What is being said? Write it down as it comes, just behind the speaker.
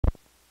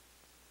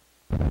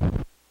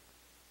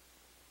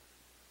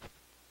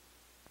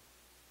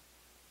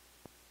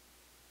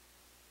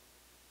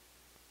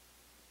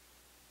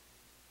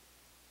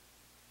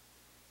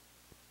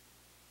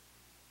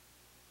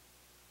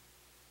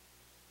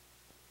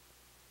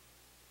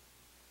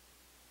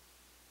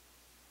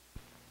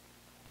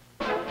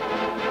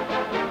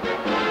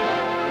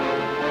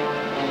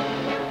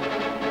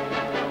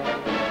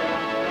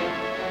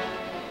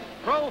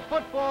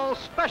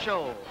Football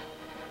Special.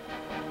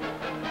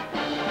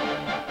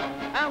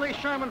 Allie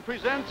Sherman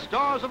presents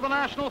Stars of the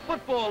National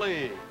Football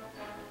League.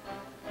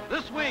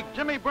 This week,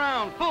 Jimmy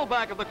Brown,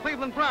 fullback of the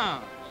Cleveland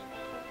Browns.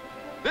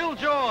 Bill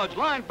George,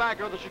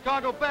 linebacker of the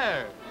Chicago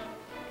Bears.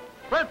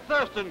 Fred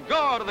Thurston,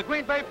 guard of the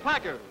Green Bay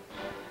Packers.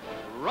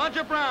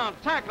 Roger Brown,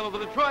 tackle of the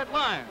Detroit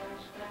Lions.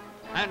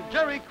 And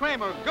Jerry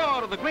Kramer,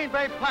 guard of the Green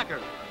Bay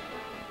Packers.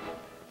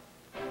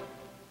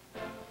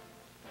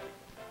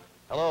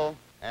 Hello,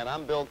 and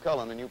I'm Bill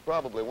Cullen, and you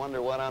probably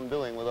wonder what I'm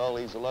doing with all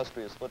these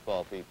illustrious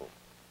football people.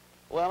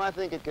 Well, I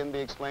think it can be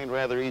explained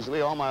rather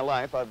easily. All my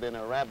life, I've been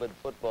a rabid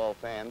football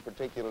fan,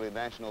 particularly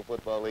National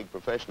Football League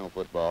professional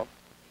football.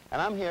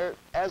 And I'm here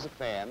as a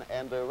fan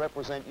and to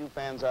represent you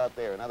fans out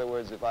there. In other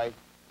words, if I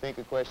think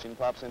a question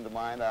pops into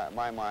my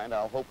mind,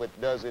 I'll hope it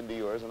does into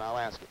yours, and I'll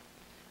ask it.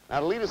 Now,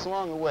 to lead us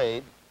along the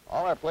way,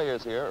 all our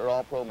players here are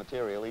all pro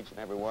material, each and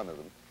every one of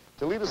them.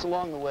 To lead us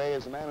along the way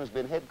is a man who's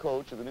been head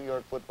coach of the New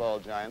York Football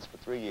Giants for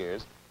 3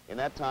 years. In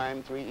that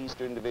time, 3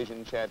 Eastern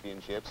Division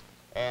championships,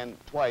 and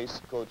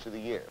twice Coach of the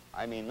Year.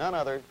 I mean none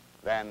other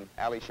than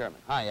Allie Sherman.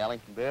 Hi,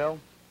 Allie. Bill.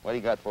 What do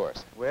you got for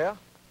us? Well,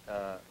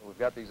 we've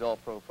got these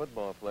all-pro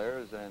football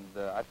players, and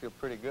I'd feel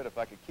pretty good if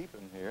I could keep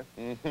them here.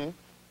 Mm-hmm.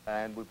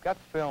 And we've got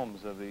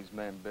films of these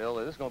men, Bill.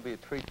 This is going to be a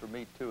treat for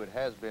me, too. It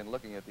has been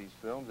looking at these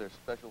films. They're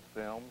special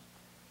films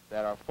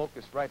that are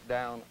focused right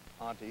down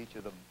onto each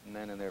of the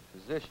men in their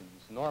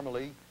positions.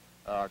 Normally,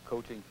 our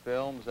coaching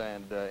films,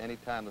 and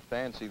anytime the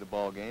fans see the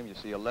ball game, you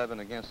see 11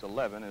 against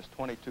 11. There's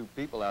 22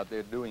 people out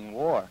there doing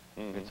war.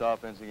 Mm-hmm. It's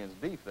offense against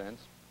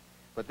defense.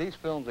 But these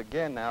films,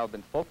 again, now have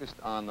been focused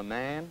on the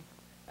man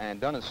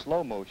and done in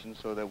slow motion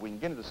so that we can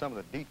get into some of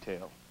the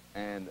detail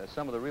and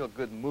some of the real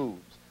good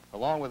moves.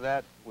 Along with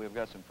that, we've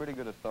got some pretty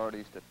good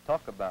authorities to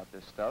talk about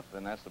this stuff,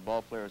 and that's the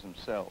ball players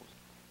themselves.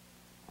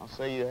 I'll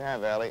say you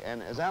have, Allie.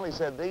 And as Allie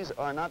said, these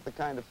are not the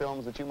kind of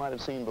films that you might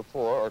have seen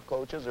before, or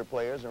coaches or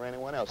players or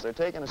anyone else. They're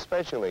taken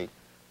especially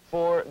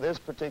for this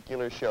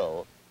particular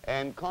show.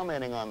 And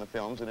commenting on the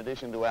films, in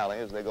addition to Allie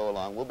as they go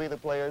along, will be the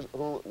players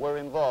who were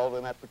involved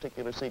in that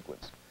particular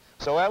sequence.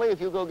 So, Allie, if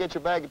you go get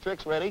your bag of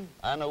tricks ready,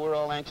 I know we're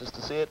all anxious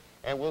to see it,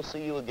 and we'll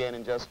see you again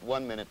in just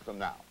 1 minute from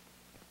now.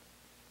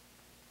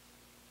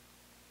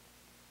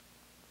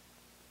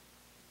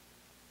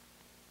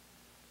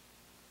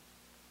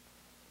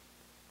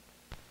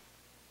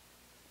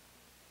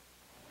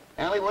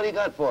 Allie, what do you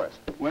got for us?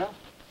 Well,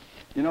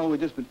 you know, we've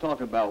just been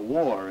talking about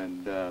war,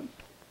 and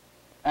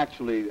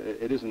actually,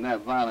 it isn't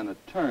that violent a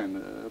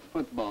term.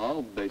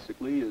 Football,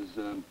 basically, is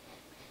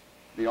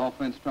the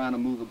offense trying to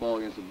move the ball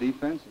against the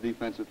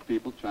defensive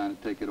people trying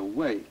to take it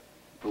away.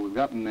 But we've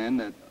got men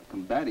that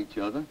combat each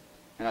other,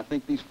 and I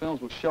think these films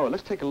will show it.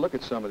 Let's take a look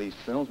at some of these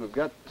films. We've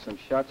got some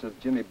shots of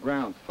Jimmy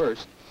Brown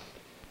first,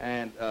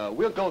 and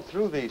we'll go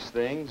through these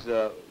things.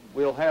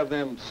 We'll have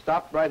them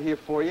stopped right here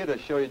for you to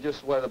show you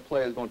just where the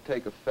play is going to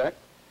take effect,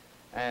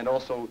 and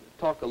also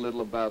talk a little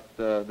about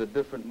the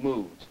different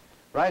moves.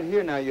 Right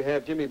here now you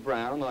have Jimmy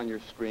Brown on your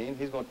screen.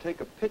 He's going to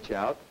take a pitch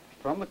out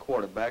from the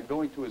quarterback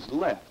going to his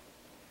left.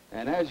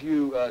 And as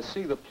you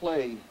see the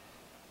play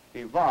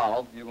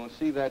evolve, you're going to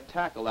see that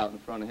tackle out in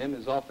front of him,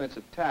 his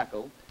offensive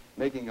tackle,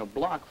 making a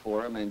block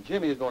for him, and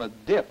Jimmy is going to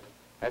dip.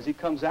 As he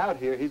comes out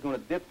here, he's going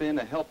to dip in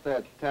to help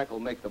that tackle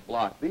make the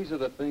block. These are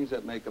the things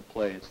that make a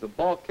play. It's the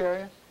ball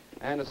carrier,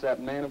 and it's that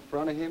man in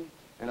front of him.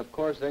 And, of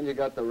course, then you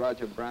got the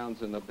Roger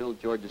Browns and the Bill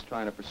Georges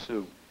trying to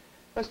pursue.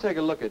 Let's take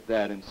a look at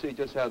that and see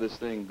just how this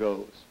thing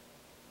goes.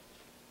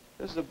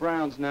 This is the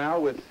Browns now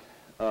with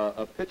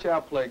a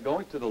pitch-out play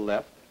going to the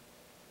left.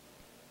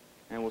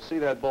 And we'll see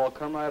that ball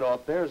come right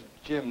off. There's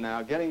Jim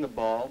now getting the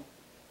ball.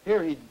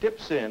 Here he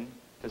dips in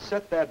to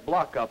set that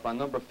block up on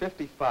number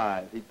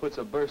 55. He puts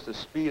a burst of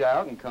speed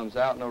out and comes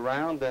out and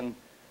around, and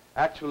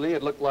actually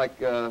it looked like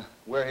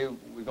where he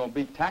was going to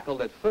be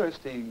tackled at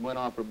first, he went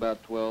off for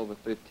about 12 or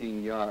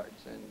 15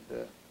 yards,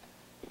 and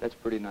that's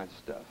pretty nice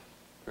stuff.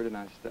 Pretty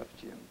nice stuff,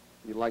 Jim.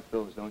 You like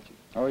those, don't you?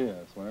 Oh,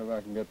 yes. Whenever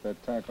I can get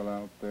that tackle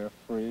out there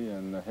free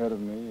and ahead of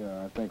me,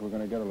 I think we're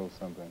going to get a little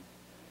something.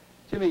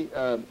 Jimmy,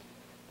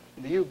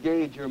 do you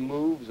gauge your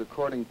moves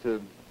according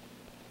to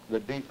the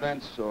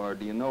defense, or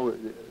do you know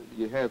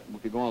you have,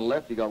 if you go on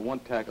left, you got one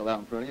tackle out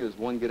in front of you. Does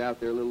one get out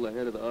there a little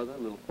ahead of the other? A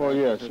little well,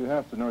 yes, you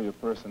have to know your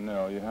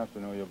personnel. You have to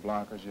know your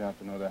blockers. You have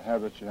to know their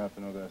habits. You have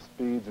to know their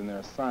speeds and their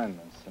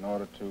assignments in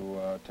order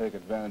to take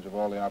advantage of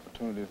all the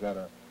opportunities that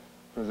are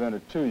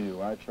presented to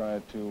you. I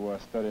try to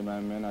study my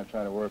men. I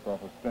try to work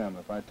off of them.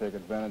 If I take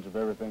advantage of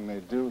everything they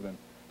do, then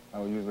I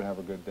will usually have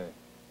a good day.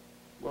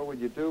 What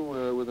would you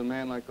do with a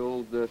man like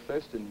old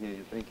Thurston here?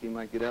 You think he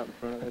might get out in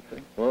front of that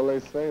thing? Well, they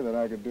say that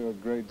I could do a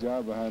great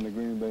job behind the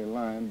Green Bay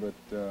line,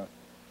 but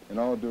in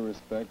all due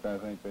respect, I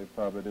think they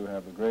probably do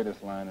have the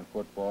greatest line in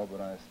football,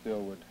 but I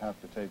still would have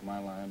to take my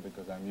line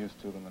because I'm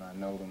used to them and I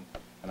know them,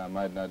 and I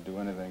might not do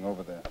anything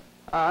over there.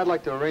 I'd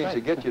like to arrange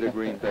to get you to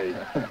Green Bay,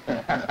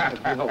 if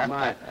you don't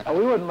mind.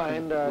 We wouldn't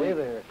mind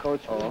either,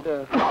 Coach.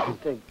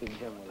 We'd take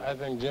Jim with us. I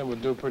think Jim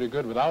would do pretty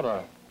good without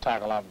a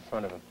tackle out in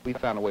front of him. We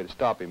found a way to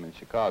stop him in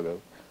Chicago.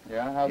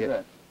 Yeah? How's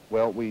that?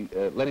 Well, we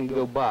let him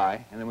go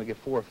by, and then we get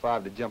 4 or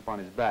 5 to jump on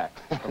his back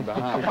from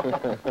behind.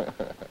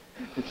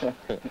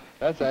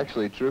 That's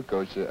actually true,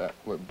 Coach,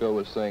 what Bill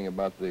was saying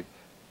about the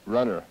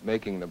runner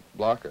making the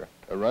blocker.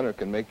 A runner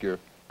can make your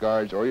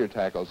guards or your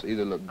tackles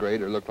either look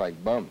great or look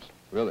like bums,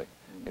 really.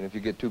 And if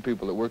you get 2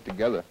 people that work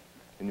together,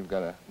 then you've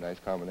got a nice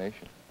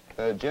combination.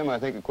 Jim, I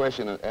think a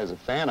question as a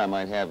fan I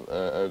might have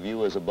of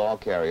you as a ball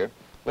carrier.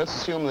 Let's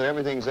assume that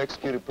everything's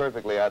executed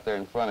perfectly out there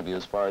in front of you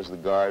as far as the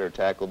guard or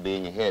tackle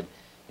being ahead.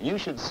 You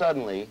should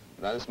suddenly,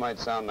 now this might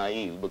sound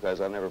naive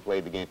because I've never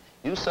played the game,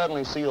 you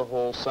suddenly see a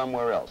hole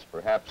somewhere else.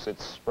 Perhaps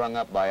it's sprung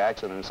up by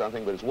accident or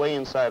something, but it's way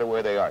inside of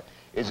where they are.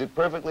 Is it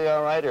perfectly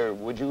all right, or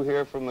would you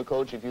hear from the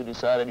coach if you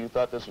decided you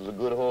thought this was a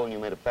good hole and you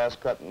made a fast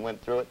cut and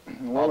went through it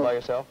all by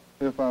yourself?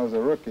 If I was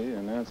a rookie,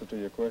 in answer to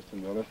your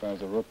question, Bill, if I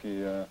was a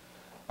rookie,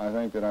 I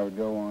think that I would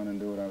go on and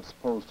do what I was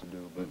supposed to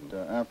do. But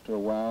after a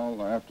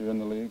while, after you're in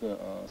the league,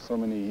 so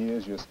many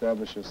years, you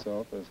establish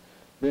yourself as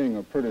being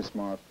a pretty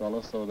smart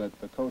fellow so that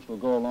the coach will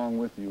go along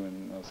with you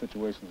in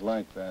situations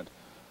like that.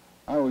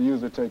 I will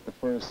usually take the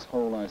first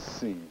hole I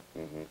see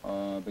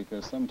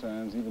because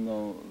sometimes, even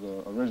though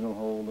the original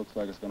hole looks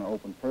like it's going to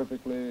open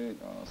perfectly,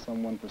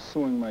 someone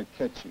pursuing might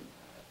catch you.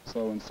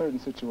 So in certain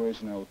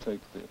situations, I will take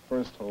the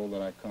first hole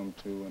that I come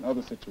to. In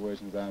other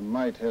situations, I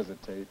might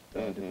hesitate,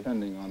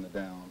 depending on the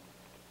down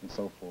and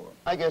so forth.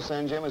 I guess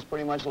then, Jim, it's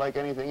pretty much like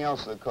anything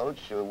else. The coach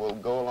will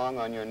go along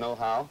on your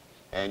know-how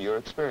and your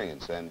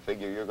experience and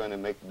figure you're going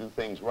to do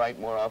things right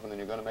more often than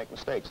you're going to make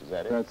mistakes. Is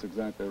that it? That's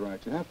exactly right.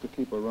 You have to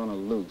keep a runner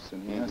loose,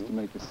 and he has to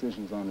make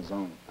decisions on his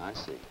own. I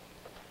see.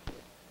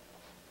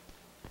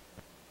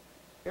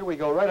 Here we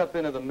go right up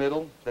into the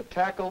middle. The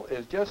tackle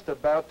is just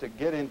about to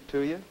get into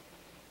you.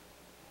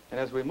 And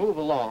as we move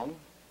along,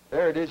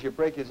 there it is, you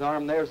break his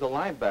arm, there's the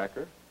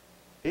linebacker.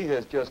 He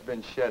has just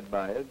been shed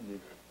by it.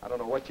 I don't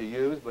know what you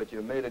used, but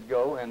you made it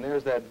go, and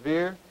there's that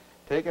veer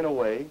taken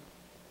away,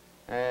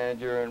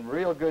 and you're in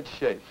real good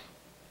shape.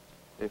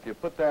 If you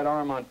put that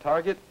arm on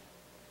target,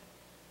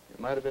 it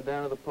might have been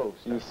down to the post.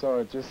 You saw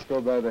it just go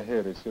by the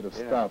head. It should have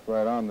stopped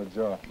right on the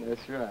jaw.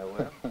 That's right.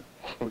 Well,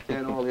 we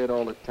can't all hit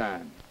all the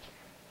time.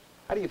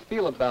 How do you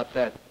feel about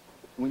that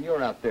when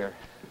you're out there,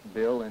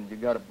 Bill, and you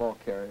got a ball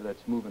carrier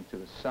that's moving to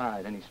the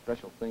side? Any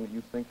special thing that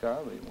you think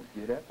of or you want to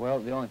get at? Well,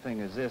 the only thing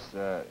is this,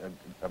 a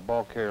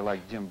ball carrier like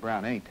Jim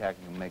Brown, any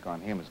tackle you can make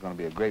on him is going to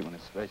be a great one,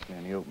 especially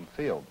in the open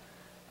field,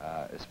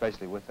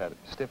 especially with that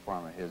stiff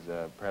arm of his.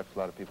 Perhaps a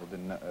lot of people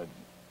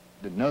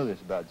didn't know this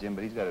about Jim,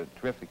 but he's got a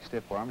terrific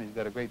stiff arm, and he's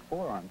got a great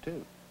forearm,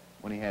 too,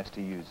 when he has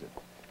to use it.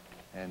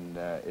 And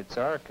it's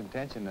our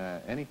contention,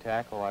 any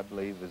tackle, I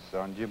believe, is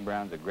on Jim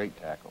Brown's a great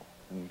tackle.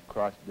 And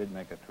Cross did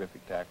make a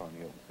terrific tackle in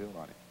the open field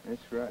on him.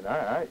 That's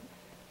right.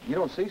 You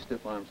don't see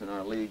stiff arms in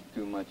our league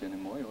too much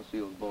anymore. You don't see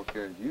those ball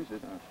carriers use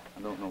it.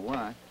 I don't know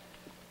why.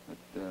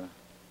 But,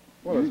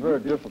 well, it's very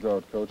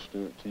difficult, Coach,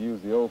 to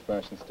use the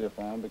old-fashioned stiff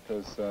arm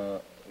because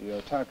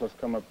your tacklers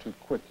come up too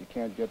quick. You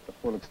can't get the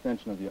full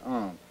extension of your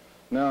arm.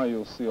 Now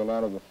you'll see a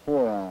lot of the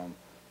forearm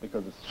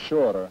because it's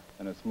shorter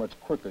and it's much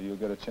quicker. You'll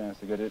get a chance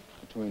to get it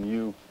between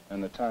you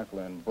and the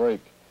tackler and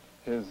break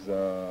his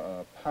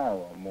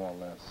power, more or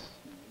less.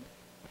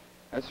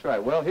 That's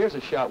right. Well, here's a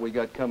shot we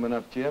got coming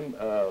up, Jim.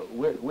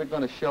 We're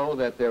going to show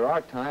that there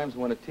are times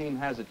when a team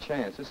has a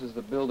chance. This is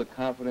to build the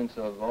confidence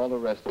of all the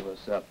rest of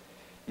us up.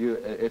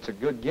 It's a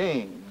good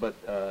game, but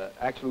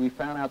actually we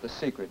found out the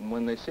secret, and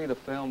when they see the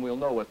film, we'll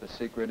know what the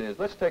secret is.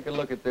 Let's take a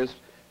look at this.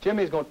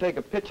 Jimmy's going to take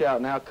a pitch out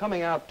now,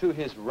 coming out to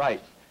his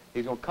right.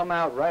 He's going to come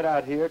out right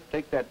out here,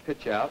 take that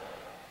pitch out,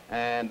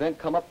 and then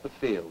come up the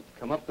field.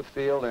 Come up the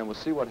field, and we'll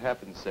see what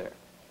happens there.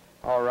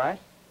 All right?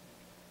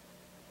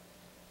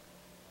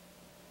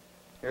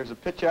 Here's a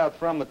pitch out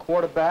from the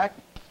quarterback.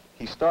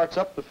 He starts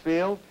up the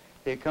field.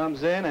 He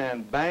comes in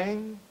and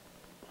bang,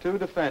 2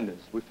 defenders.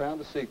 We found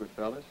the secret,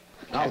 fellas.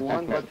 Not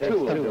one, but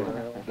 2 of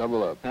them.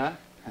 Double up. Huh?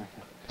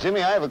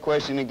 Jimmy, I have a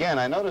question again.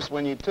 I noticed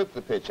when you took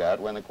the pitch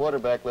out, when the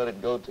quarterback let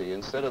it go to you,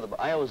 instead of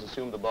I always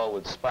assumed the ball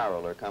would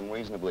spiral or come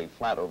reasonably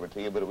flat over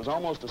to you, but it was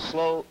almost a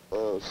slow,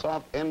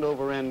 soft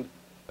end-over-end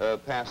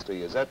pass to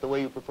you. Is that the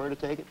way you prefer to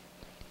take it?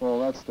 Well,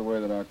 that's the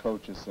way that our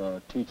coaches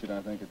teach it.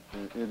 I think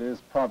it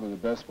is probably the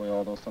best way,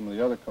 although some of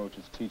the other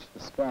coaches teach the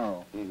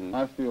spiral.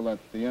 I feel that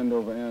the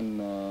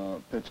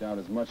end-over-end pitch out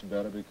is much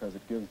better because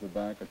it gives the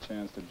back a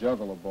chance to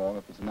juggle a ball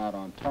if it's not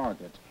on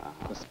target.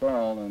 The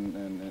spiral,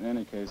 in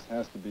any case,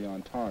 has to be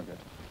on target.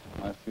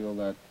 I feel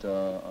that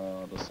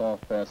the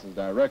soft pass is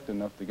direct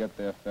enough to get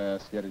there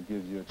fast, yet it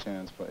gives you a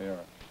chance for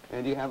error.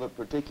 And do you have a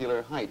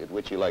particular height at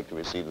which you like to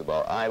receive the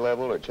ball? Eye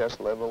level or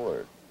chest level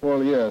or?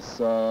 Well, yes,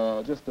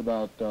 just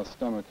about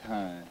stomach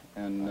high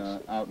and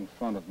out in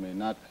front of me,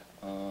 not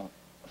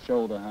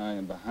shoulder high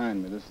and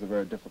behind me. This is a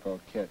very difficult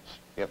catch.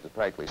 You have to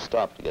practically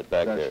stop to get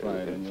back there. That's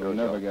right, and you'll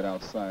never get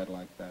outside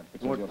like that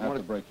because you'll have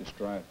to break your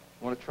stride.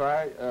 Want to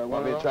try?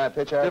 Want me to try a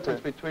pitch out?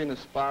 Difference between the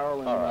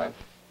spiral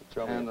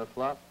and the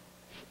flop?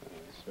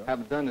 Sure.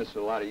 Haven't done this for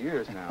a lot of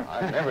years now.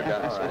 I've never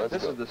done it, so let's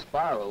This go. is the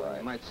spiral, and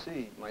you might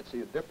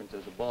see a difference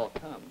as the ball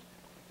comes.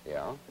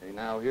 Yeah. Okay,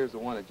 now here's the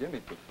one that Jimmy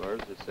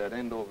prefers. It's that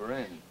end over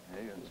end.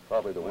 Hey, It's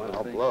probably the one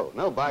I'll thing. blow.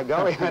 No, by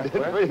golly, I did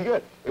pretty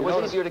good. It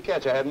was easier to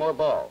catch. I had more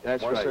ball.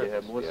 That's more right, surface. you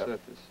have more Yep.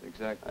 surface.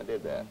 Exactly. I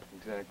did that.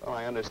 Exactly. Oh,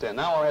 I understand.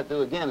 Now all I have to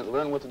do again is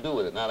learn what to do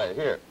with it. Now that I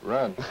hear it.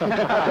 Run.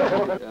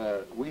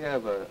 We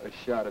have a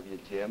shot of you,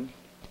 Jim,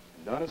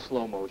 done in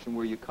slow motion,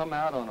 where you come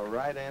out on a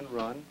right-end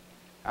run,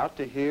 out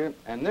to here,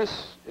 and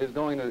this is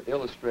going to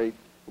illustrate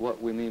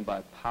what we mean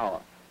by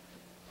power.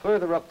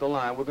 Further up the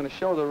line, we're going to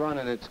show the run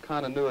in its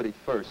continuity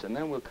first, and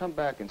then we'll come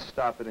back and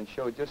stop it and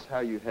show just how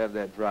you have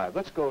that drive.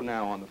 Let's go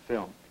now on the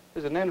film.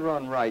 There's an end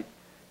run right,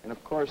 and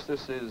of course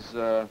this is,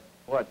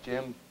 what,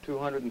 Jim,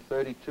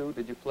 232?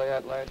 Did you play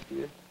out last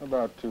year?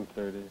 About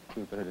 230,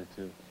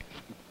 232.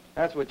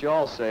 That's what you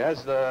all say.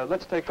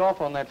 Let's take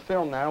off on that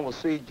film now. We'll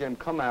see Jim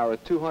come out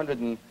at 200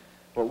 and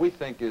what we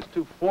think is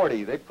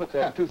 240. They put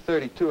that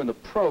 232 in the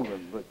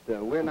program, but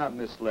we're not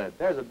misled.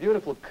 There's a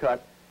beautiful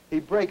cut. He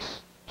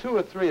breaks 2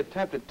 or 3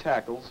 attempted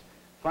tackles,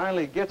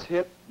 finally gets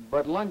hit,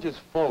 but lunges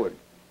forward.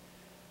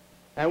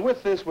 And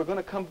with this, we're going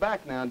to come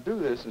back now and do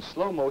this in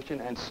slow motion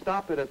and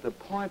stop it at the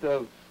point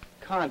of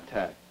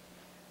contact.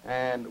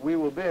 And we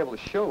will be able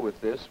to show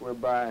with this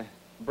whereby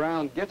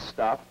Brown gets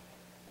stopped,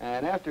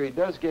 and after he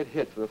does get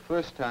hit for the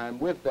first time,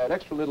 with that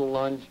extra little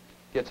lunge,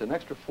 gets an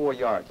extra 4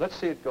 yards. Let's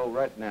see it go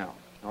right now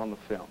on the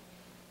film.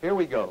 Here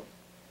we go.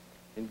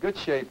 In good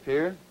shape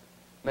here,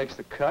 makes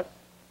the cut,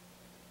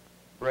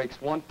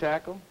 breaks 1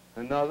 tackle,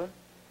 another,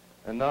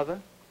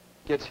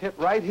 gets hit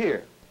right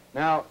here.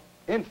 Now,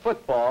 in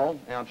football,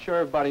 and I'm sure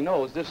everybody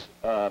knows this,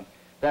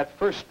 that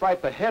first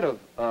stripe ahead of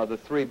the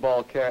 3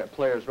 ball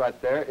players right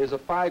there is a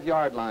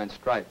 5-yard line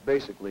stripe,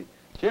 basically.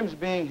 Jim's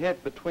being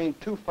hit between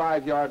 2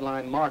 5-yard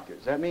line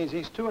markers. That means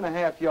he's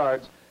 2.5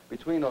 yards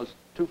between those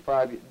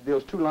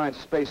two lines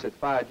spaced at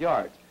 5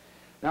 yards.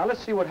 Now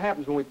let's see what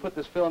happens when we put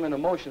this film into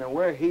motion and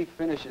where he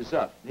finishes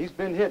up. He's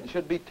been hit and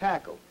should be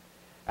tackled.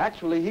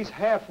 Actually, he's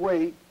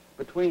halfway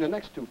between the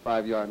next 2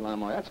 5-yard line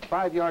markers. That's a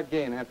 5-yard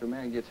gain after a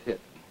man gets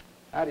hit.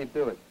 How do you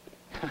do it?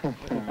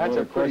 That's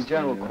a pretty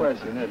general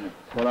question, isn't it?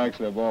 Well,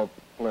 actually, a ball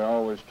player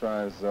always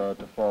tries to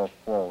fall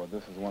forward.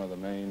 This is one of the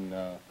main,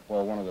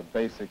 well, one of the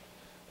basic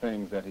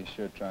things that he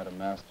should try to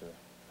master.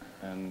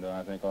 And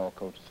I think all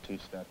coaches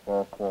teach that.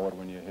 Fall forward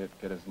when you hit,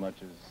 get as much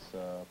as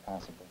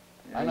possible.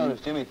 I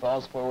noticed Jimmy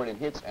falls forward and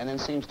hits and then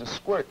seems to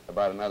squirt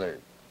about another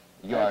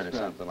yard or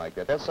something like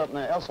that. That's something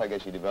else I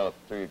guess you developed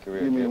through your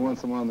career. You mean Jim.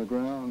 once I'm on the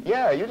ground?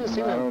 Yeah, you just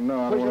seem to... I don't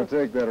know. I don't want to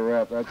take that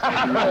rap. That's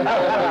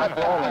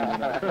falling,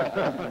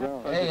 you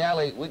know. Hey,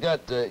 Allie, we got,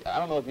 I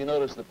don't know if you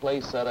noticed the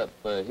play set up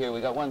here. We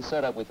got one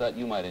setup we thought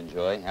you might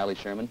enjoy. Allie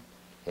Sherman,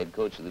 head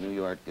coach of the New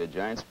York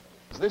Giants.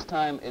 This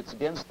time it's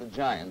against the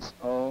Giants.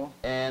 Oh.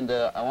 And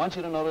I want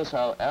you to notice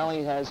how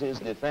Allie has his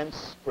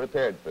defense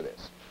prepared for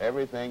this.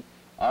 Everything.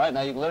 All right,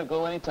 now you can let it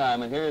go any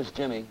time, and here's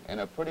Jimmy in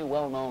a pretty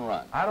well-known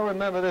run. I don't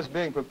remember this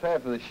being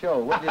prepared for the show.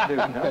 What did you do?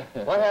 Huh?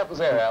 What happens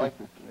there, Allie?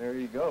 There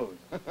he goes.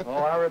 Oh,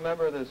 I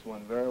remember this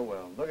one very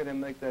well. Look at him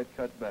make that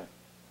cut back.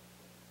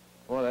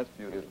 Boy, that's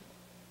beautiful.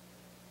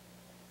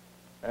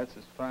 That's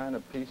as fine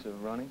a piece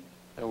of running.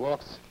 It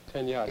walks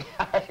 10 yards.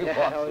 He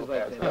always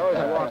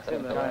walks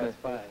in the last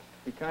 5.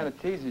 He kind of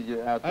teases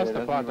you out there. That's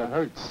the part that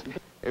hurts.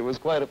 It was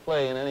quite a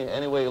play in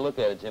any way you look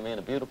at it, Jimmy, and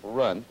a beautiful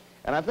run.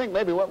 And I think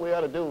maybe what we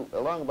ought to do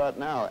along about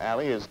now,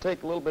 Allie, is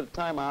take a little bit of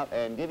time out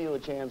and give you a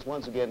chance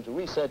once again to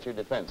reset your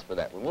defense for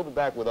that one. We'll be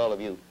back with all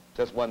of you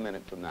just 1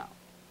 minute from now.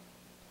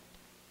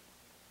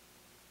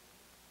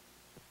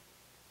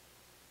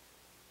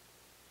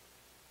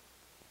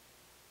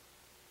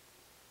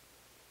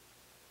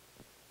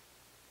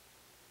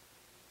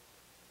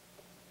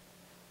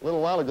 A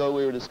little while ago,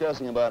 we were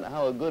discussing about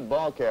how a good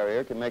ball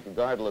carrier can make a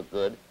guard look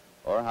good,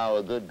 or how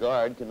a good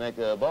guard can make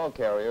a ball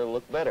carrier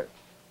look better.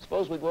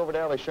 Suppose we go over to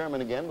Allie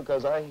Sherman again,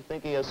 because I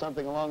think he has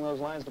something along those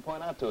lines to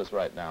point out to us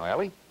right now.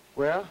 Allie?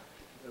 Well,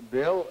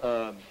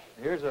 Bill,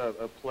 here's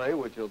a play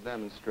which will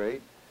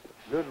demonstrate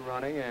good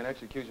running and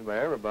execution by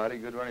everybody,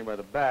 good running by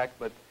the back,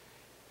 but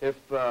if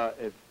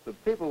the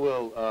people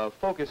will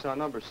focus on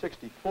number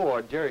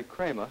 64, Jerry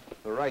Kramer,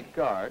 the right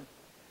guard,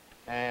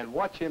 and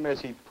watch him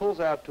as he pulls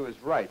out to his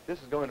right. This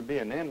is going to be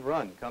an end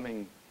run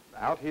coming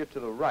out here to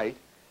the right.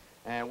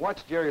 And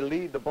watch Jerry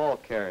lead the ball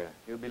carrier.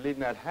 He'll be leading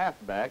that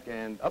halfback,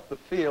 and up the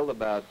field,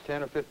 about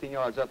 10 or 15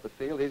 yards up the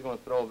field, he's going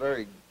to throw a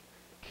very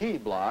key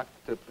block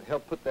to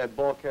help put that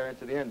ball carrier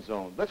into the end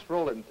zone. Let's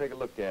roll it and take a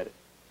look at it.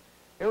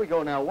 Here we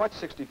go now. Watch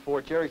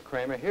 64, Jerry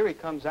Kramer. Here he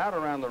comes out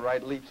around the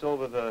right, leaps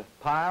over the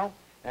pile,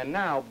 and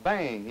now,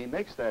 bang, he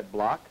makes that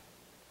block.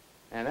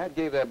 And that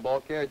gave that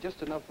ball carrier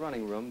just enough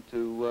running room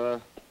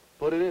to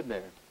put it in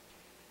there.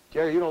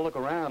 Jerry, you don't look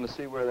around to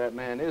see where that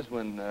man is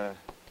when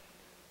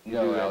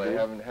No, Allie,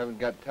 haven't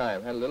got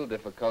time. Had a little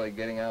difficulty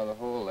getting out of the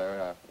hole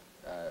there.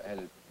 I had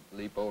to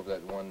leap over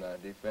that one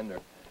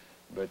defender.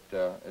 But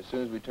as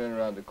soon as we turn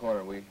around the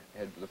corner, we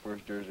head for the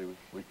first jersey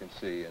we can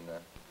see and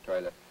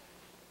try to,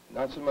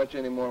 not so much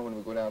anymore when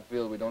we go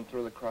downfield, we don't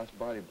throw the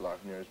cross-body block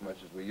near as much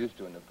as we used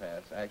to in the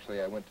past.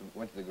 Actually, I went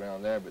to the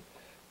ground there, but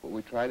what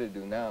we try to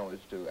do now is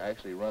to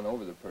actually run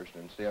over the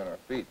person and stay on our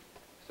feet.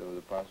 of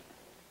the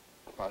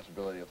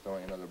possibility of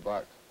throwing another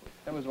box.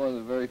 That was one of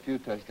the very few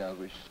touchdowns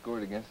we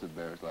scored against the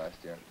Bears last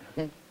year.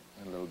 Had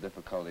a little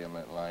difficulty on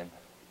that line.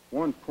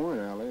 One point,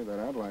 Allie, that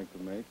I'd like to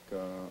make,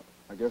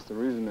 I guess the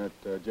reason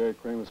that Jerry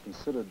Kramer is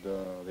considered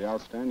the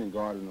outstanding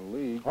guard in the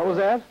league. What was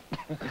that?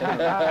 The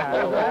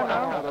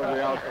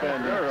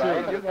outstanding. You're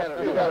right. You got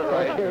it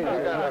right. You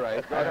got it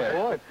right. Go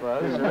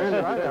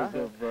ahead.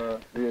 Of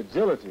the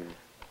agility.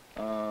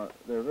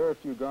 There are very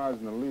few guys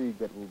in the league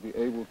that will be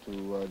able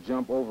to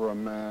jump over a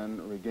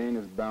man, regain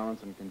his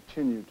balance, and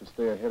continue to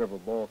stay ahead of a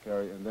ball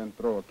carrier and then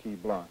throw a key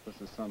block.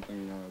 This is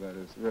something that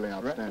is really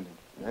outstanding.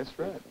 That's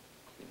right.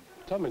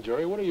 Tell me,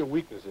 Jerry, what are your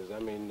weaknesses? I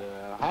mean,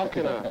 how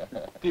can a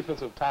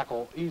defensive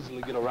tackle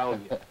easily get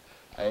around you?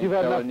 I ain't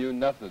telling you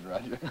nothing,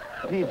 Roger.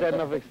 He's had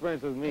enough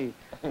experience with me.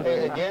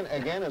 Hey,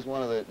 again, is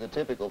one of the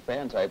typical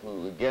fan type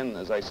who, again,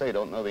 as I say,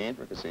 don't know the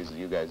intricacies as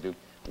you guys do.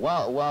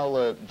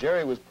 While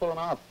Jerry was pulling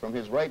off from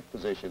his right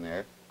position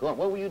there, what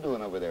were you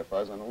doing over there,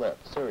 Fuzz, on the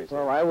left? Seriously.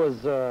 Well, I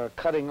was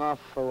cutting off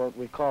for what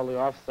we call the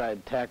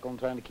offside tackle and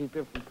trying to keep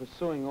him from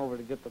pursuing over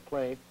to get the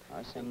play.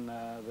 I see. And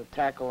the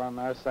tackle on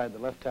our side, the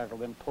left tackle,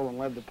 then pull and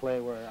led the play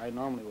where I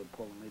normally would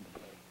pull and lead the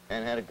play.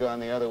 And had it gone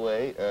the other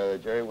way,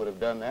 Jerry would have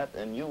done that,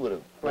 and you would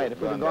have... Right,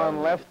 if we'd have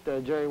gone left,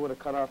 Jerry would have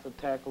cut off the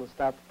tackle to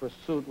stop the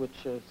pursuit, which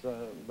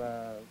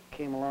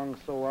came along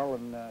so well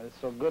and is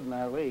so good in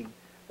our league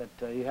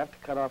that you have to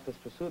cut off this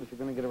pursuit if you're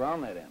going to get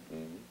around that end.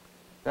 Mm-hmm.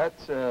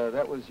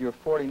 That was your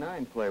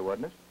 49 play,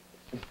 wasn't it?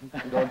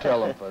 Don't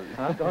tell him, Fuzzy.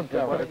 Huh? Don't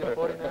tell What him. is your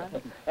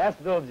 49?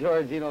 Ask Bill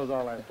George, he knows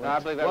all our plays. No, I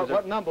believe that was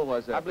What number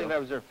was that? I believe that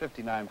was their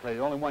 59 play.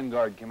 Only one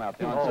guard came out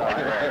the Oh,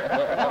 onside.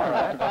 all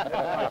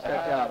right.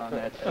 Check out on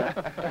that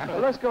shot. Well,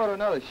 let's go to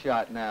another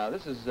shot now.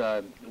 This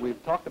is,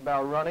 we've talked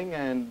about running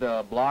and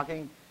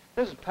blocking.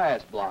 This is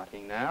pass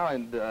blocking now,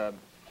 and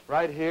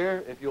right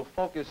here, if you'll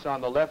focus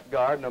on the left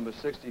guard, number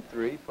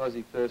 63,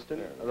 Fuzzy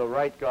Thurston, the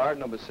right guard,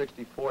 number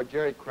 64,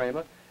 Jerry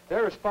Kramer,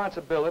 their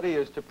responsibility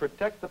is to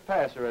protect the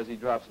passer as he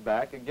drops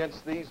back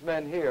against these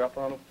men here up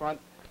on the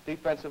front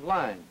defensive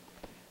line.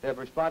 Their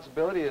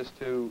responsibility is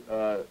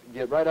to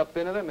get right up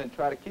into them and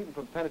try to keep them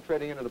from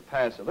penetrating into the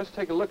passer. Let's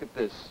take a look at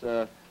this.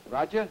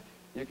 Roger,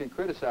 you can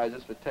criticize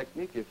this for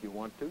technique if you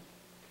want to.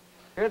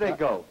 Here they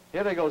go.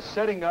 Here they go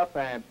setting up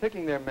and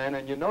picking their men,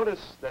 and you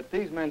notice that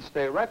these men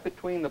stay right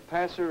between the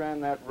passer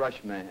and that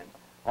rush man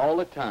all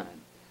the time.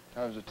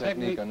 How's the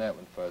technique on that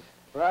one, Fuzz?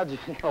 Roger.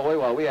 Oh, wait,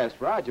 well, we asked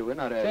Roger. We're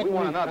not asking. We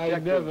want an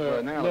objective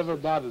analysis. Never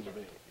bothers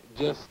me.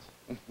 Just,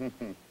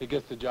 it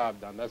gets the job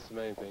done. That's the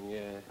main thing,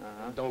 yeah.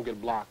 Don't get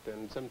blocked.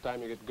 And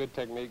sometimes you get good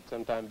technique,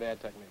 sometimes bad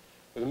technique.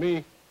 With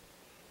me,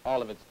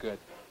 all of it's good.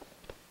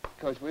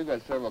 Coach, we've got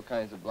several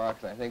kinds of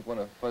blocks, and I think one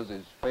of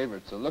Fuzzy's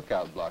favorites, the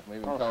lookout block. Maybe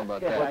we can tell him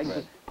about that.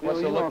 Yeah,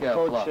 What's the lookout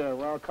Coach, block?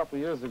 well, a couple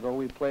of years ago,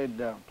 we played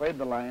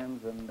the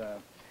Lions,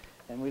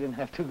 and we didn't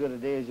have too good a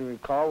day, as you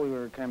recall. We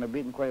were kind of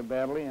beaten quite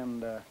badly,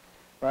 and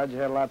Roger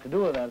had a lot to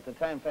do with that at the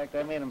time. In fact,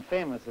 I made him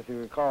famous, if you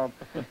recall.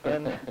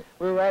 And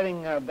we were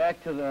riding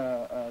back to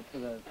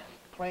the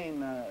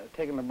plane,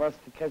 taking the bus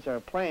to catch our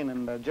plane,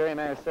 and Jerry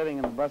and I are sitting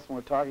in the bus and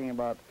we're talking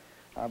about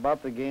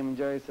the game. And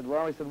Jerry said,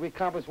 well, he said, we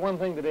accomplished one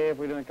thing today if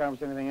we didn't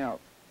accomplish anything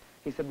else.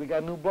 He said, we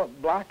got a new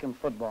block in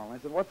football. And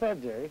I said, what's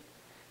that, Jerry?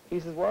 He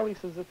says, well, he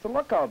says, it's a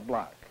lookout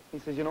block. He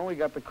says, you know, we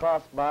got the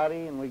cross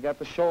body and we got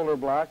the shoulder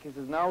block. He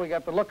says, now we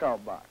got the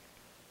lookout block.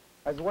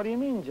 I said, what do you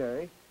mean,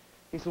 Jerry?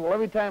 He said, well,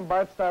 every time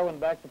Bart Starr went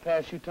back to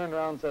pass, you turned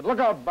around and said, look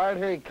out, Bart,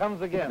 here he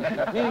comes again.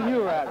 Me and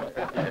you, Roger.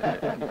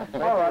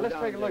 All right, let's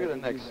take a look at the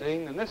next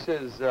scene. And this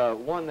is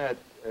one that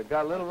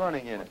got a little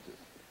running in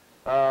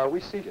it.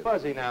 We see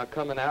Fuzzy now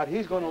coming out.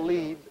 He's going to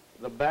lead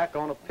the back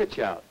on a pitch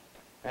out.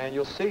 And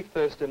you'll see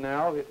Thurston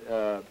now,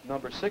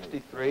 number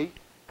 63,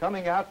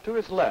 coming out to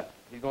his left.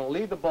 He's going to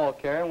lead the ball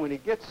carrier, and when he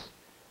gets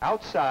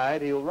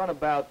outside, he'll run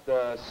about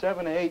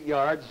 7 to 8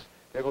 yards.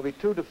 There are going to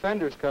be two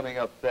defenders coming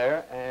up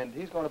there, and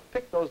he's going to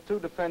pick those two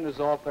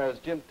defenders off as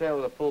Jim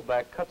Taylor, the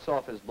fullback, cuts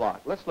off his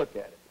block. Let's look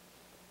at it.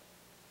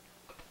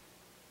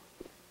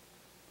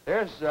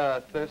 There's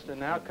Thurston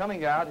now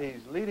coming out.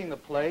 He's leading the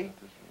play,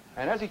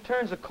 and as he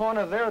turns the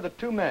corner, there are the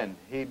two men.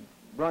 He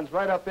runs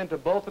right up into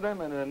both of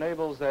them, and it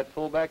enables that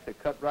fullback to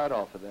cut right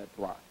off of that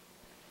block.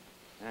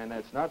 And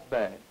that's not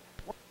bad.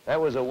 That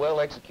was a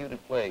well-executed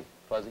play,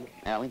 Fuzzy,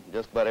 Allie,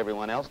 just about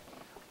everyone else.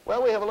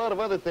 Well, we have a lot of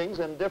other things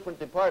in different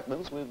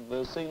departments.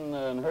 We've seen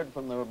and heard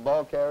from the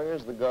ball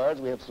carriers, the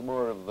guards. We have some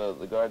more of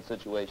the guard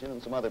situation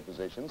and some other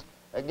positions.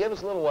 Give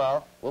us a little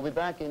while. We'll be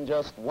back in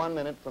just 1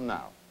 minute from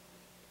now.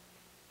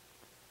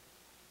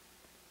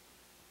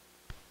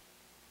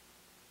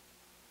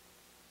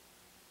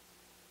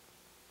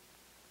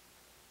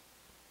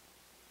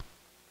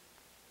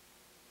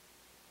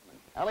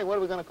 Allie, what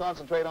are we going to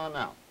concentrate on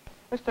now?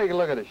 Let's take a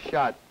look at a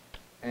shot,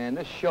 and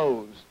this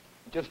shows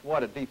just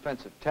what a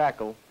defensive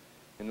tackle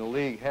in the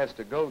league has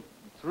to go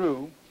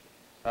through.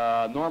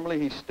 Normally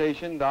he's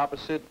stationed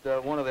opposite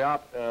one of the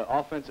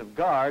offensive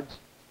guards.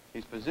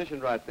 He's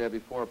positioned right there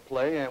before a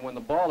play, and when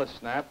the ball is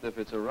snapped, if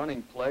it's a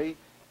running play,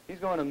 he's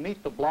going to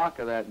meet the block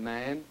of that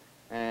man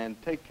and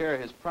take care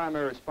of his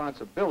primary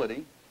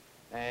responsibility.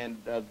 and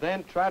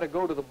then try to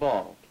go to the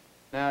ball.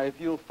 Now, if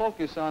you'll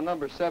focus on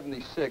number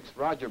 76,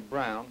 Roger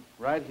Brown,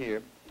 right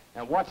here,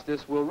 and watch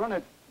this, we'll run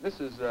it. This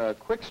is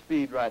quick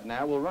speed right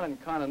now. We'll run in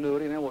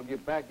continuity, and then we'll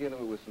get back into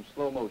it with some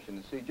slow motion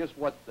and see just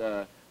what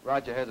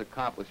Roger has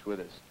accomplished with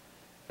us.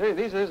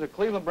 These are the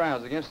Cleveland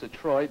Browns against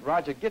Detroit.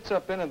 Roger gets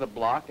up into the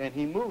block, and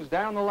he moves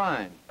down the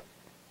line.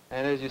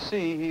 And as you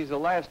see, he's the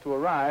last to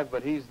arrive,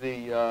 but he's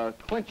the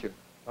clincher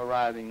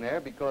arriving there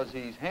because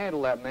he's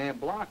handled that man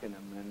blocking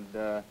him.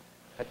 And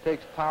it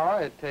takes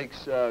power. It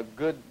takes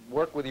good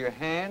work with your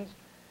hands.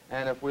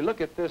 And if we look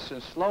at this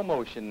in slow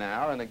motion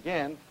now, and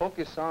again,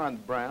 focus on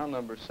Brown,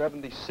 number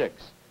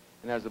 76.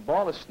 And as the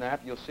ball is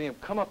snapped, you'll see him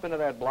come up into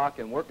that block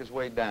and work his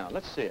way down.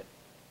 Let's see it.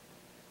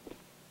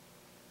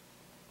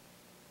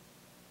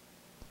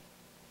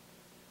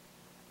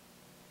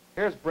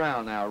 Here's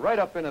Brown now, right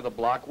up into the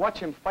block. Watch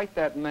him fight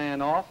that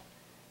man off.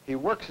 He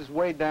works his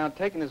way down,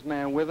 taking his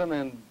man with him,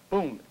 and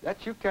boom.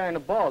 That's you carrying the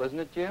ball, isn't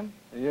it, Jim?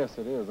 Yes,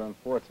 it is,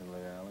 unfortunately,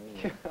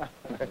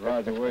 Allie.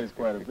 Roger weighs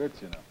quite a bit,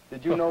 you know.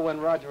 Did you know when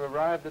Roger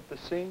arrived at the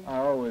scene? I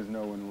always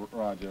know when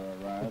Roger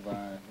arrived.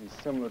 He's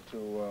similar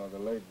to the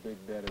late Big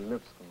Daddy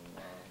Lipscomb.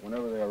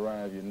 Whenever they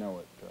arrive, you know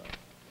it.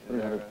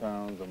 300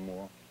 pounds or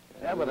more.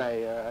 Yeah, but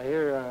I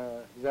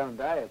hear he's on a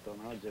diet, though,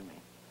 now, Jimmy.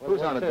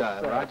 Who's on a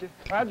diet, Roger?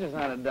 Roger's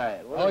on a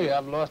diet. Oh, yeah,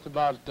 I've lost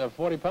about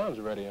 40 pounds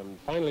already. I'm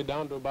finally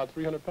down to about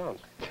 300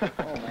 pounds. Oh,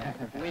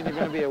 man. I mean, you're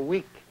going to be a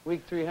week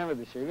 300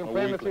 this year. You're going to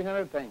play him at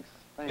 300? Thanks.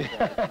 Thanks,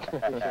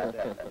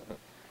 Roger.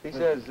 He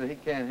says he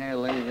can't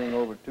handle anything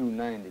over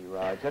 290,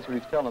 Roger. That's what he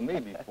was telling me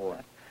before.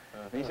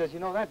 He says, you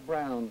know, that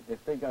Brown,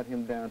 if they got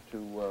him down to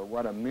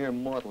what a mere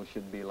mortal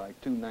should be, like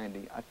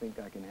 290, I think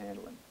I can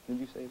handle him. Did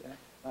you say that?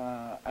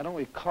 I don't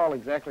recall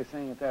exactly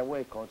saying it that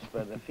way, Coach,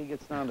 but if he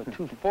gets down to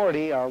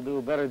 240, I'll do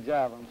a better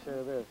job, I'm sure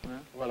of this. Huh?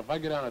 Well, if I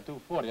get down to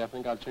 240, I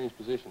think I'll change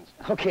positions.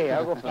 Okay,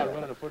 I'll go start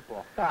running the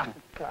football. Trying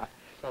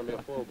to be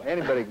a fullback.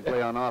 Anybody can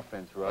play on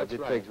offense, Roger. That's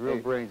right. It takes real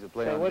brains to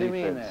play on defense. What do you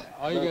mean there?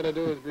 All you got to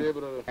do is be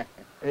able to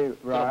hey, get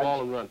a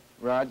ball and run.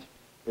 Raj,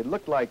 it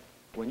looked like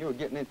when you were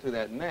getting into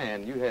that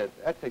man,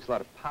 that takes a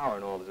lot of power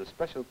and all. There's a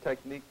special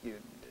technique you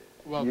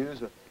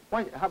use.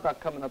 How about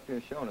coming up here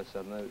and showing us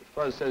something? As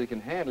far as says he can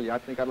handle you, I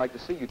think I'd like to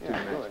see you two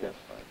matched up.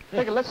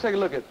 Let's take a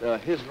look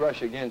at his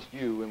rush against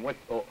you and what,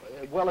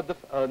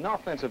 an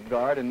offensive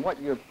guard and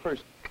what your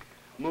first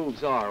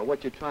moves are, or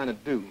what you're trying to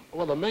do.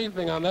 Well, the main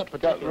thing on that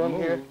particular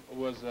move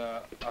was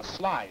a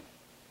slide.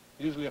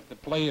 Usually if the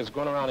play is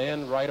going around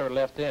end, right or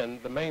left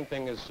end, the main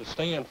thing is to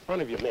stay in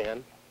front of your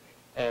man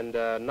and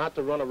not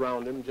to run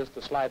around him, just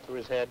to slide through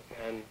his head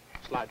and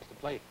slide to the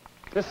plate.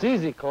 This is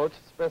easy, Coach.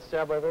 It's the best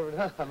job I've ever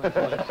done.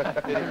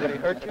 Did he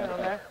hurt you on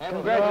that?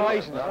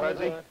 Congratulations,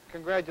 Fuzzy.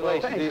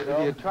 Congratulations.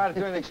 Do you try to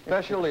do anything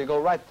special? Do you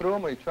go right through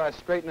him, or you try to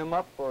straighten him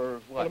up, or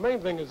what? Well, the main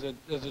thing is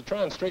to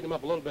try and straighten him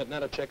up a little bit, and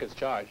that'll check his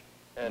charge.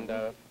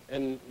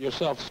 And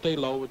yourself stay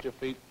low with your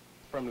feet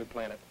firmly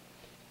planted,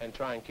 and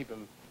try and keep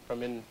him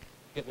from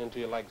getting into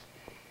your legs.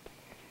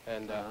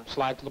 And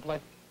slide to the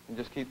plate. And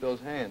just keep those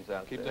hands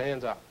out. Keep the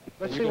hands out.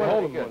 Let's see what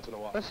hold them once in a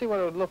while. Let's see what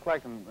it would look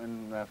like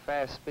in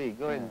fast speed.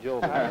 Go ahead and Joe.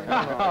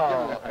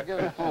 Give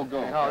it full go.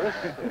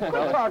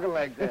 Don't talk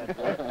like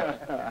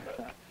that.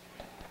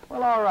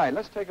 Well, all right.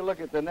 Let's take a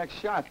look at the next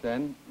shot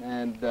then.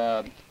 And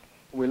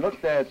we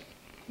looked at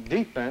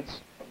defense.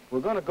 We're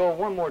going to go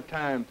one more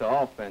time to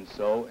offense,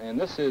 and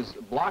this is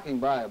blocking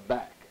by a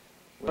back.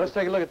 Let's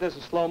take a look at this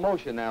in slow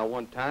motion now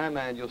one time,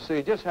 and you'll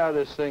see just how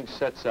this thing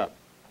sets up.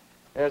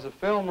 As the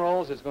film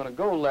rolls, it's going to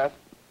go left,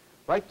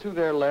 right to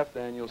their left,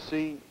 and you'll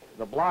see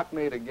the block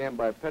made again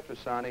by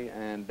Petrosani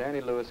and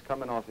Danny Lewis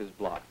coming off his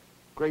block.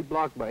 Great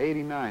block by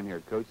 89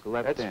 here, Coach, the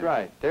left end. That's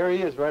right. There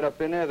he is right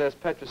up in there. That's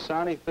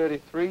Petrosani,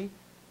 33,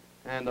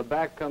 and the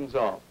back comes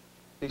off.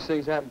 These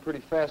things happen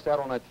pretty fast out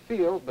on that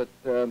field, but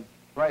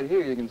right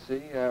here you can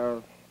see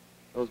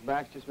those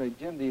backs just made.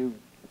 Jim, do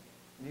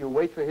you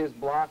wait for his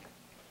block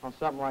on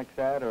something like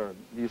that, or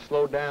do you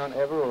slow down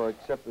ever, or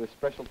except for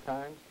special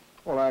times?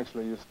 Well,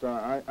 actually,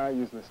 I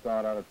usually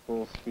start out at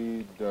full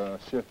speed,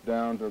 shift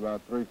down to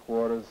about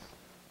 3/4,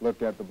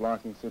 look at the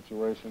blocking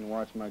situation,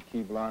 watch my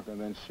key block, and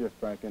then shift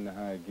back into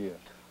high gear.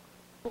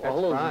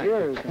 All those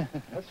gears.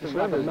 That's just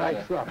like a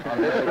nice truck.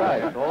 That's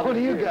right. What do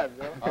you got,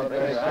 Bill?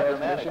 Automatic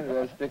transmission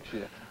or stick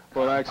shift.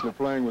 Well, actually,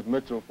 playing with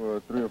Mitchell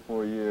for 3 or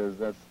 4 years,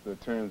 that's the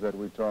terms that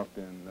we talked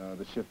in,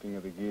 the shifting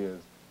of the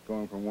gears,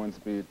 going from one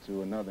speed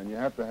to another. And you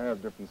have to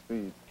have different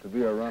speeds to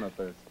be a runner,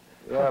 Thurston.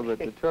 Yeah, but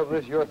the trouble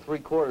is your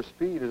 3/4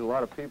 speed is a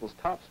lot of people's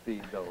top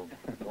speed, though.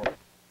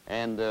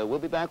 And we'll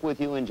be back with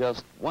you in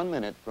just 1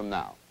 minute from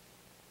now.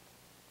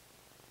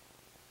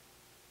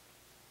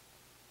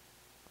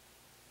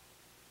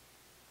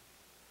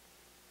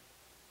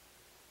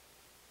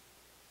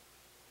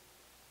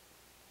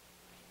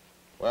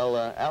 Well,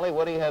 Allie,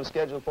 what do you have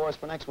scheduled for us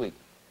for next week?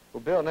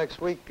 Well, Bill, next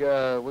week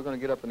we're going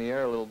to get up in the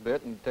air a little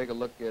bit and take a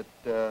look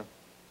at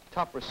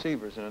top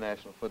receivers in the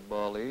National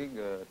Football League,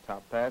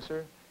 top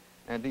passer,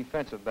 and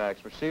defensive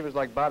backs. Receivers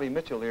like Bobby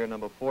Mitchell here,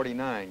 number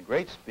 49.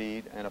 Great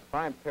speed and a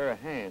fine pair of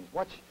hands.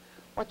 Watch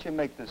you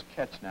make this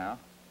catch now.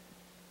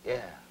 Yeah.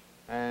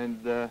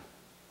 And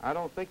I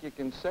don't think you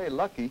can say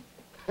lucky,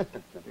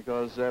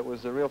 because that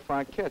was a real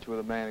fine catch with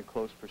a man in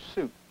close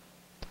pursuit.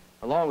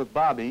 Along with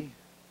Bobby,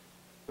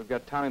 we've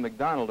got Tommy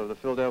McDonald of the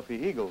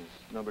Philadelphia Eagles,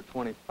 number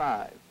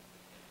 25.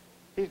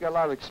 He's got a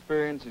lot of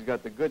experience, he's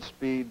got the good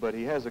speed, but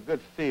he has a good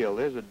feel.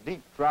 There's a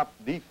deep drop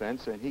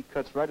defense, and he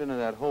cuts right into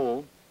that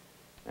hole,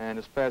 and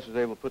his pass was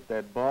able to put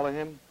that ball in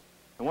him.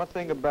 And one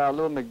thing about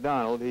little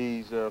McDonald,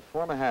 he's a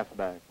former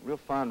halfback, real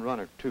fine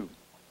runner, too.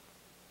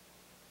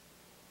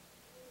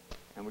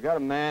 And we got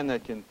a man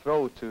that can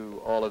throw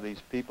to all of these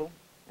people,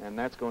 and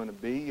that's going to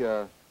be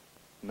a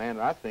man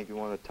that I think is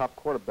one of the top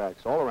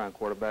quarterbacks, all-around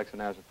quarterbacks in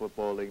the National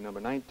Football League, number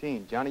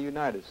 19, Johnny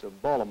Unitas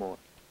of Baltimore.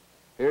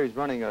 Here he's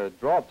running a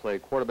draw play,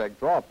 quarterback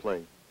draw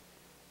play.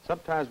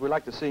 Sometimes we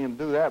like to see him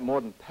do that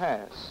more than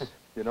pass.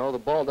 You know, the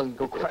ball doesn't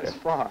go quite as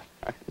far.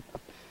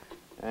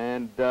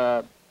 And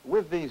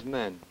with these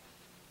men,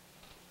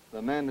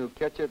 the men who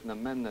catch it and the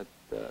men that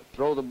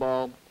throw the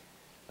ball,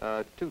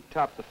 two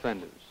top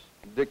defenders,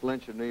 Dick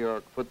Lynch of New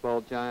York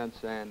Football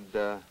Giants, and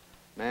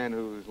man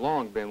who's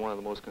long been one of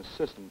the most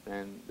consistent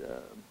and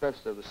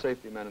best of the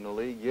safety men in the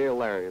league, Yale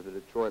Larry of the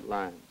Detroit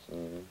Lions.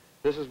 Mm-hmm.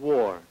 This is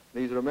war.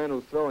 These are the men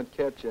who throw and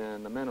catch,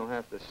 and the men who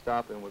have to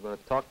stop, and we're going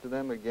to talk to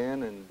them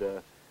again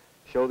and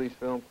show these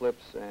film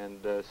clips and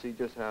see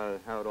just how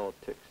it all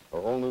ticks.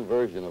 A whole new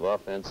version of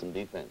offense and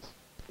defense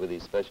with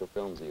these special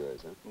films of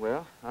yours, huh?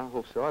 Well, I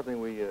hope so. I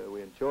think we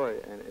enjoy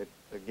it, and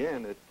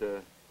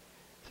it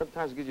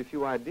sometimes gives you a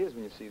few ideas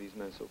when you see these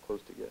men so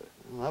close together.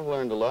 Well, I've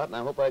learned a lot, and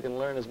I hope I can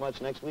learn as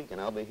much next week, and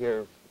I'll be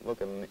here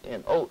looking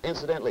in. Oh,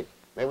 incidentally,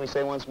 may we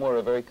say once more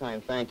a very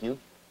kind thank you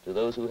to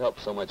those who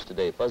helped so much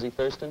today. Fuzzy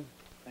Thurston.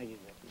 Thank you,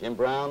 Bill. Jim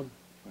Brown.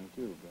 Thank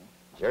you,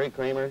 Bill. Jerry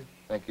Kramer.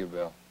 Thank you,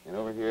 Bill. And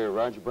over here,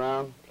 Roger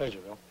Brown. Pleasure,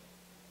 Bill.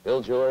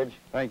 Bill George.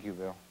 Thank you,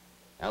 Bill.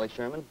 Allie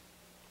Sherman.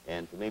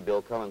 And for me,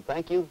 Bill Cullen,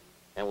 thank you,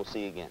 and we'll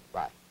see you again.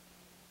 Bye.